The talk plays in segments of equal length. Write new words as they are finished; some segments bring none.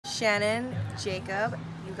Shannon, Jacob.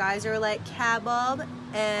 You guys are like Kabob,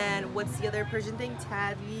 and what's the other Persian thing?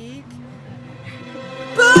 Tavik.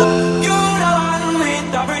 You the one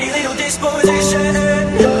with the pretty little disposition.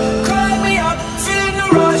 Call me up, feeling the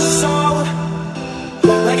rush, so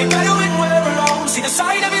like a guy when we're alone. See the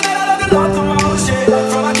side of you that I love a lot the most, yeah.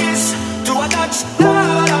 From a kiss to a touch,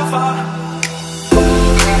 never far.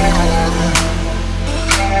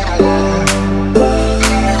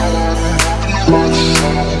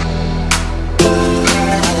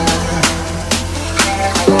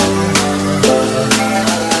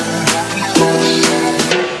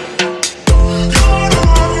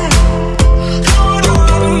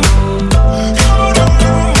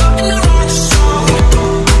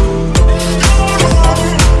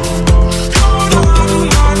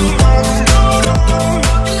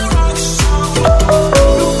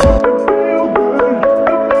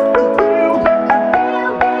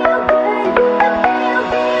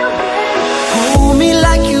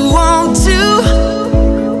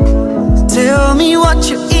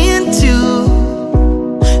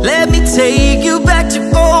 Take you back to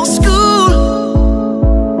old school.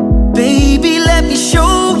 Baby, let me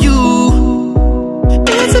show you.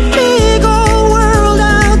 It's a big old world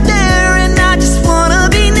out there, and I just wanna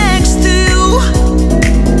be next to you.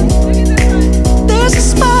 There's a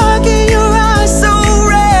spark in your eyes so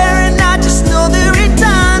rare, and I just know there ain't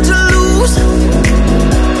time to lose.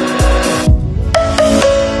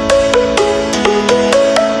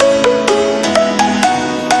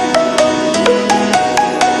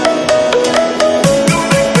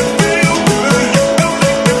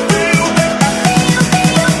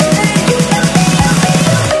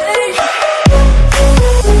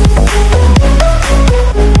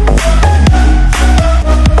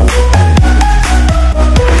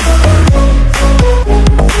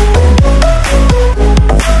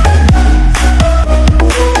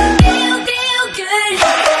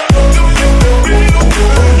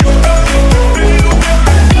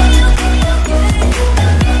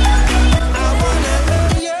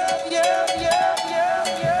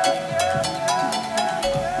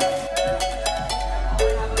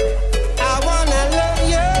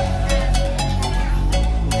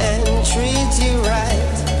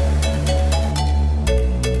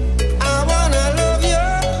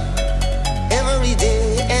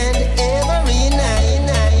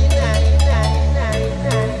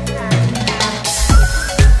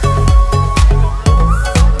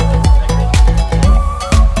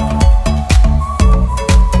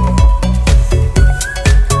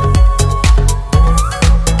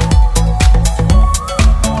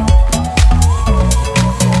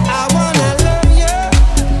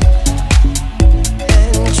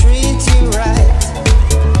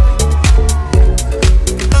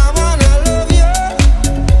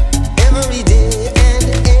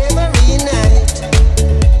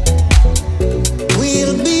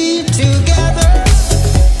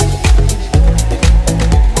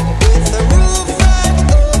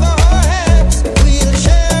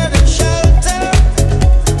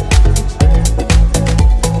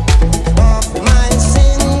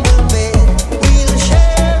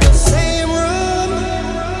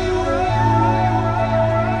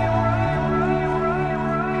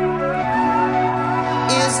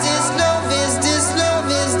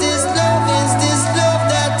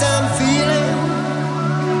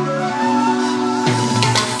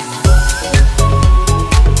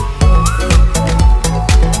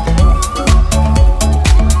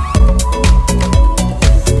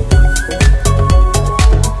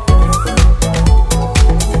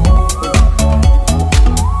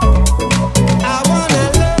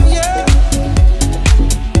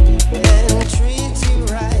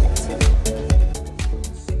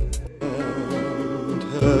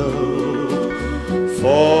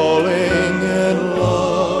 Falling in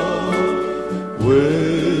love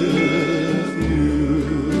with you.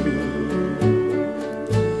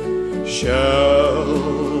 Shall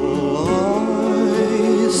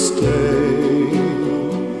I stay?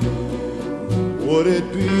 Would it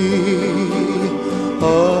be a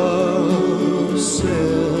sin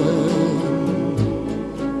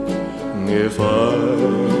if I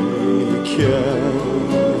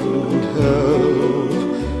can't help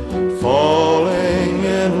falling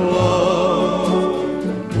in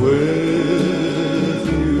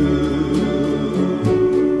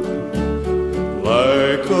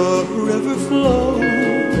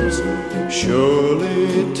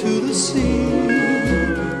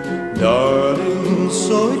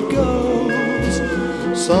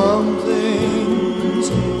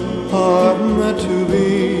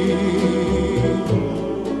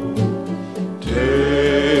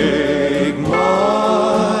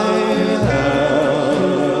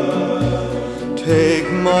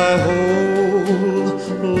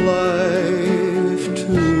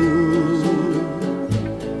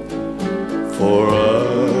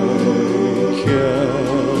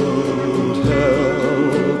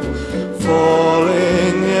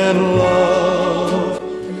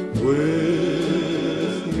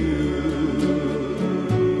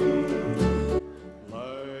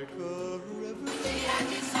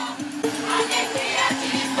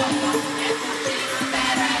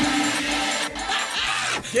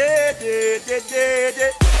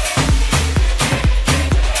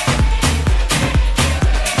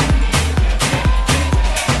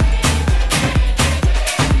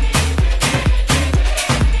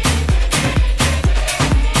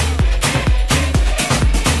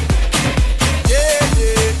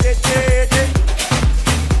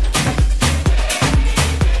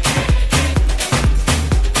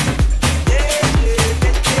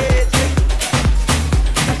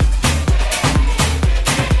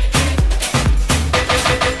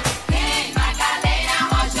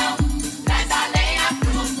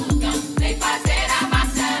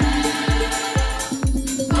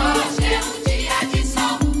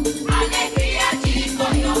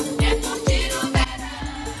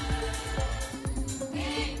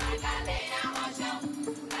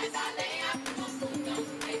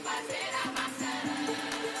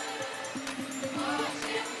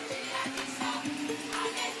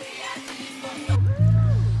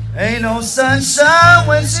Ain't no sunshine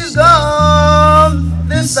when she's gone.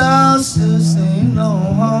 This house just ain't no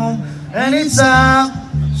home.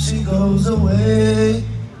 Anytime she goes away.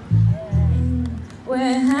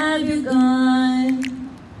 Where have you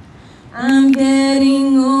gone? I'm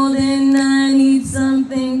getting old and I need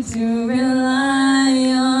something to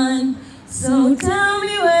rely on. So tell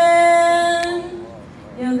me when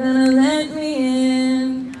you're gonna let me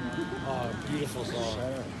in. Oh, beautiful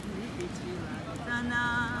song.